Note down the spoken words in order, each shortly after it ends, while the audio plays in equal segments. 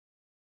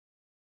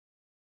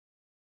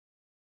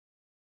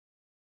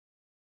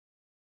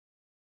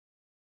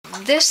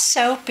this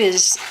soap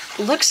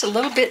looks a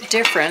little bit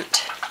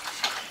different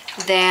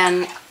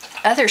than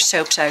other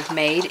soaps I've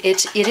made.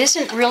 It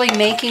isn't really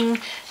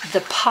making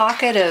the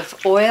pocket of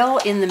oil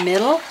in the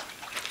middle,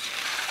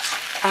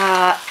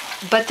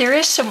 but there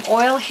is some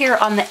oil here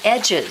on the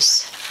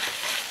edges.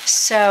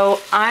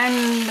 So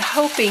I'm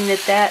hoping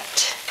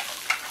that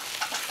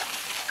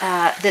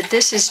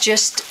this is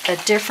just a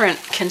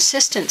different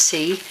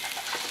consistency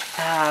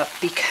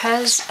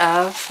because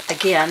of,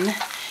 again,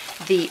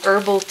 the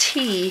herbal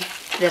tea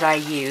that I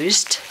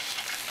used.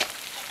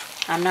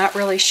 I'm not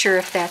really sure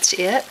if that's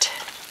it,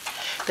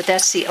 but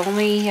that's the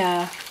only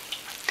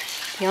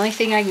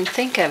thing I can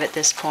think of at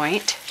this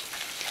point.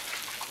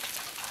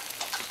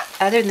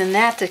 Other than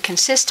that, the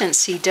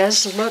consistency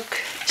does look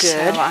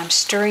good. So I'm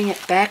stirring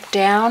it back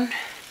down,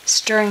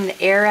 stirring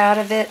the air out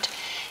of it,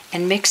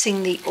 and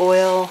mixing the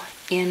oil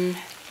in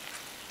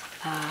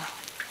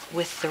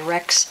with the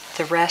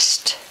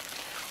rest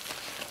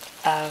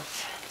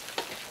of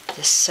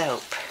the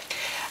soap.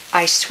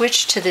 I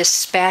switched to this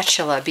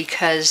spatula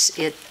because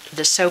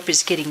the soap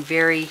is getting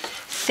very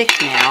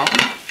thick now.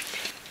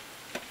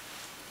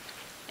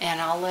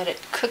 And I'll let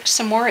it cook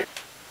some more.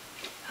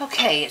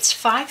 Okay, it's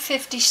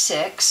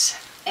 5:56,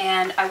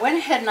 and I went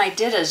ahead and I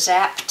did a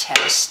zap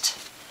test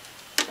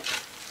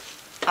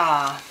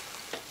on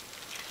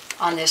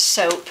this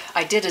soap.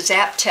 I did a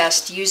zap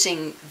test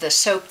using the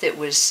soap that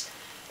was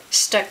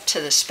stuck to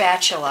the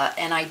spatula,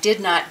 and I did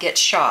not get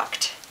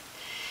shocked.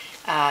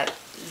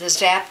 The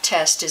zap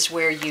test is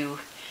where you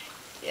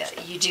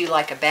do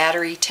like a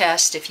battery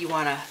test if you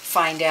want to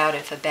find out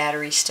if a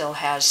battery still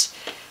has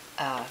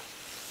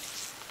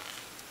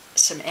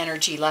some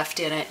energy left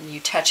in it, and you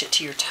touch it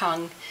to your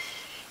tongue.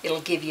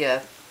 It'll give you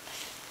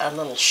a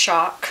little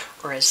shock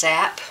or a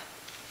zap.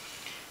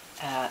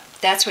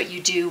 That's what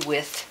you do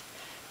with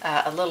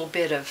a little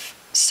bit of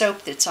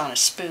soap that's on a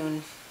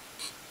spoon.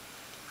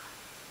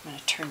 I'm going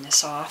to turn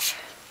this off.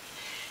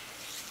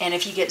 And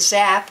if you get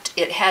zapped,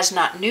 it has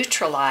not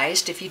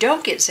neutralized. If you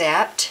don't get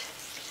zapped,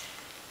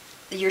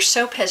 your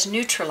soap has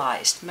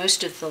neutralized.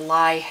 Most of the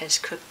lye has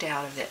cooked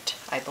out of it,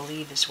 I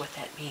believe is what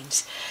that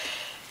means.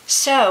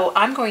 So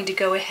I'm going to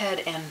go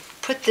ahead and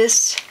put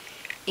this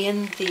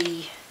in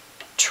the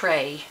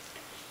tray,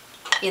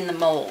 in the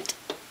mold.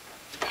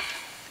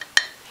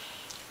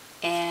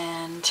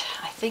 And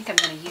I think I'm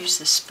going to use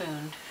the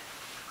spoon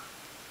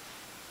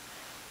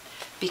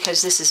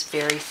because this is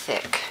very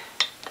thick.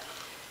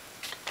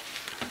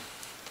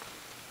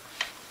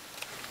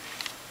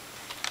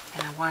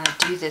 And I want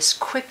to do this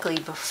quickly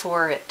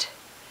before it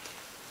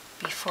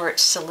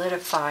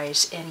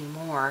solidifies any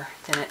more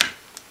than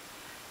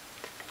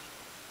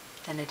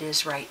it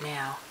is right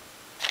now.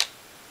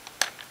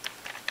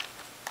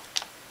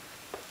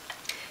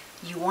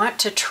 You want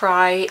to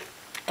try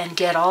and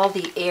get all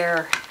the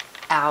air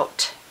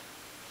out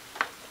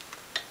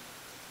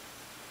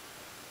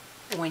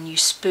when you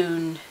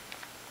spoon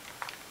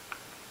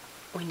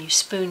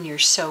your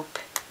soap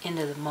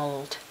into the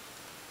mold.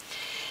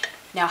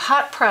 Now,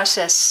 hot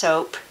process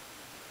soap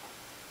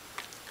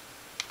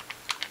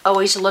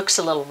always looks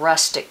a little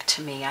rustic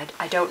to me.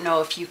 I don't know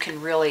if you can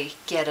really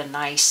get a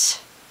nice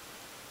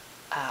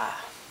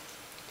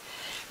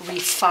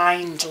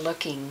refined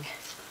looking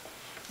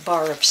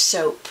bar of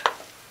soap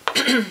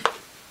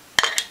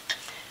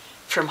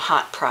from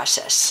hot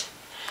process,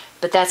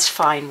 but that's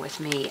fine with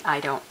me. I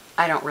don't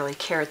really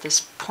care at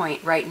this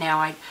point. Right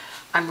now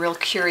I'm real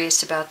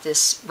curious about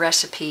this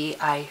recipe.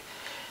 I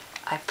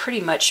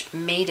pretty much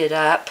made it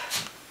up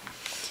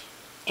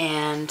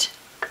and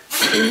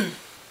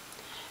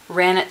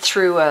ran it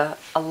through a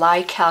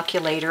Lye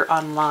Calculator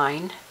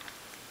online.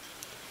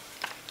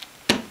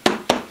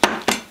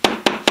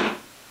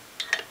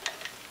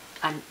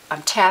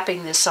 I'm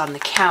tapping this on the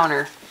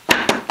counter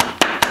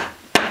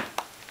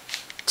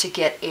to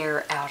get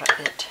air out of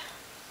it.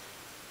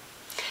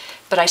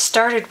 But I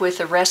started with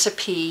a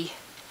recipe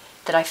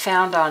that I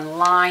found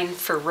online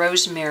for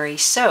rosemary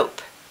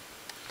soap,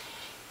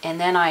 and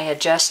then I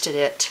adjusted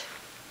it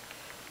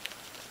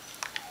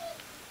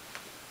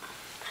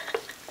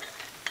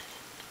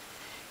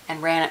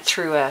and ran it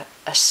through a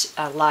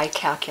Lye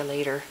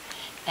Calculator.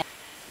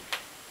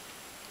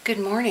 Good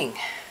morning.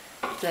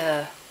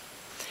 The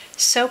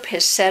soap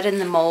has set in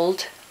the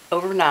mold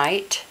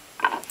overnight,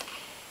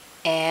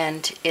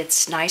 and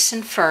it's nice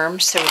and firm,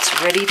 so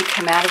it's ready to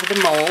come out of the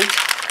mold.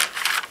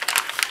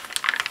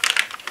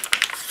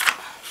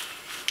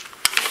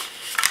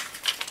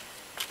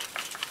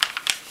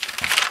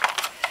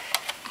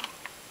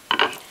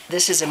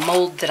 This is a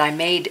mold that I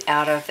made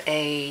out of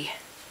a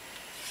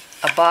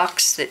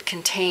box that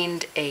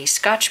contained a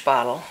Scotch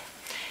bottle,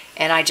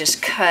 and I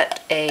just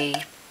cut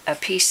a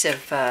piece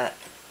of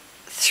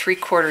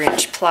 3/4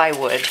 inch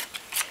plywood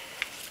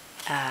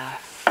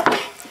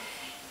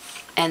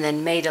and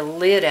then made a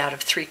lid out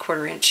of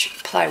 3/4 inch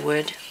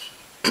plywood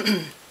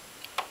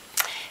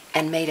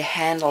and made a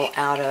handle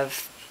out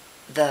of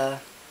the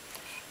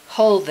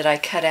hole that I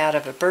cut out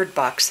of a bird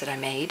box that I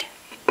made.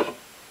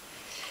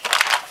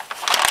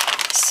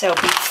 So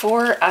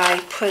before I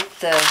put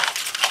the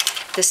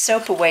the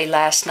soap away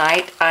last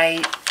night,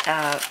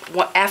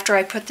 after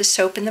I put the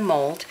soap in the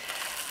mold,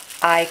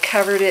 I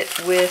covered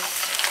it with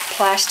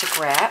plastic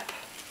wrap.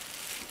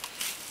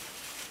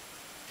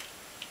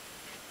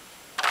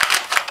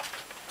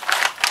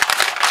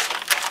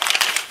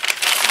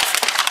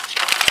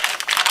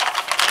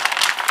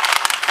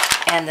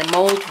 And the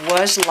mold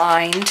was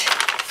lined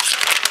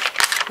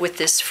with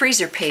this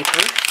freezer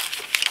paper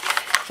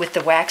with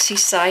the waxy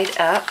side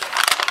up.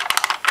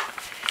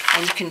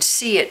 And you can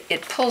see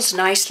it pulls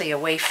nicely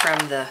away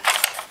from the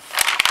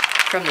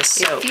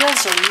soap. It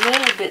feels a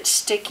little bit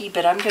sticky,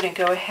 but I'm going to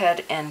go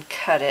ahead and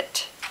cut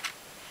it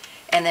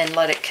and then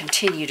let it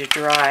continue to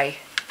dry.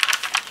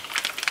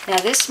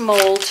 Now this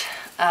mold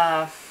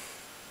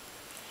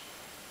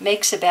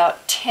makes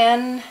about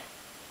 10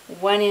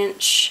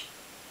 1-inch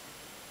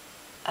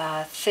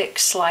thick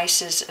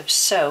slices of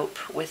soap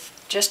with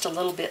just a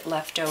little bit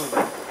left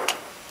over.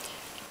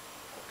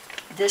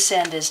 This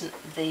end is,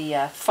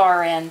 the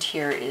far end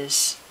here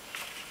is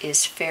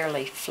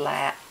fairly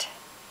flat,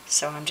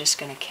 so I'm just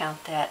going to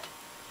count that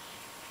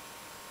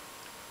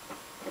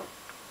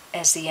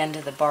as the end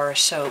of the bar of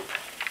soap.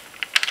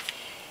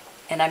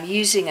 And I'm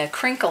using a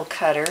crinkle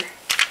cutter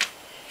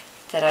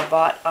that I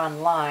bought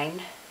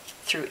online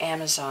through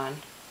Amazon.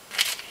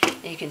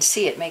 And you can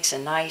see it makes a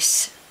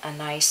nice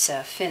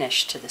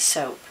finish to the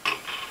soap.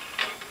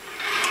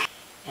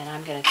 And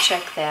I'm going to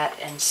check that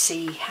and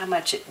see how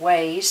much it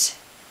weighs.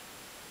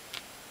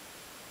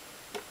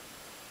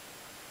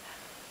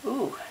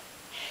 Ooh,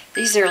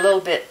 these are a little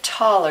bit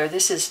taller.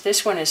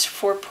 This one is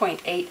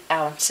 4.8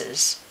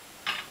 ounces,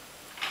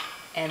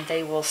 and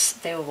they will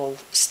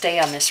stay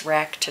on this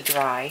rack to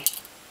dry.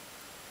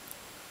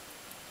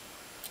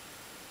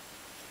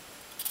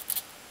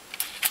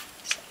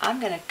 So I'm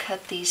going to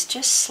cut these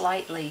just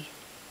slightly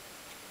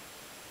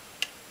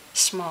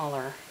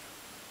smaller.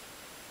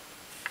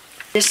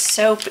 This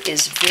soap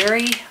is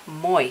very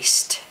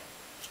moist,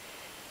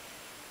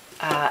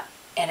 and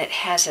it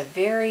has a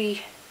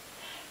very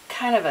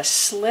kind of a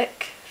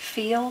slick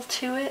feel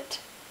to it.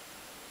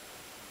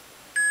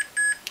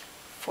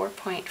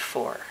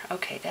 4.4.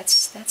 Okay,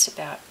 that's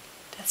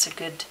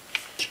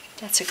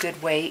a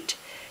good weight,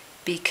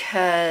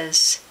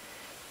 because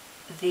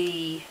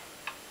the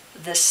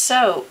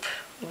soap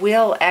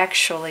will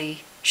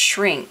actually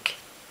shrink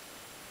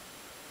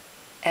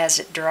as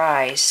it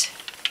dries.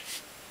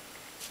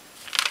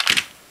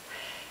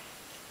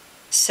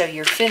 So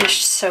your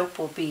finished soap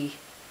will be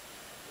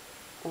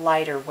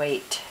lighter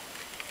weight.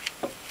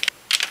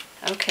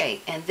 Okay,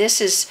 and this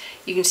is,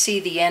 you can see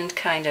the end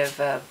kind of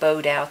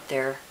bowed out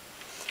there,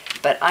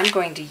 but I'm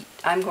going to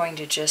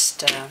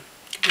just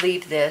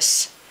leave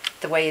this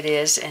the way it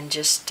is and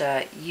just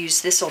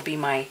use, this will be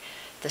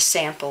the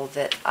sample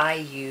that I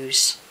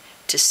use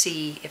to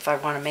see if I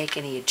want to make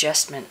any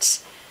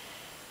adjustments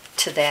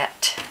to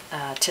that,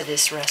 to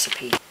this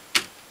recipe.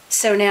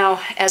 So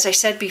now, as I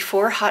said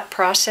before, hot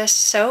processed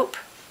soap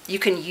you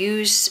can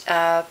use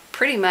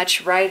pretty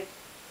much right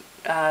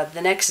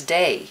the next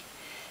day,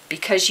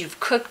 because you've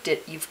cooked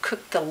it, you've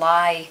cooked the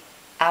lye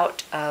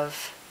out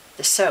of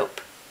the soap.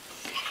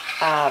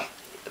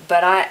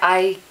 But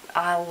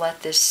I'll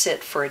let this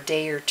sit for a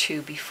day or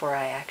two before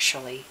I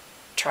actually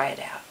try it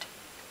out.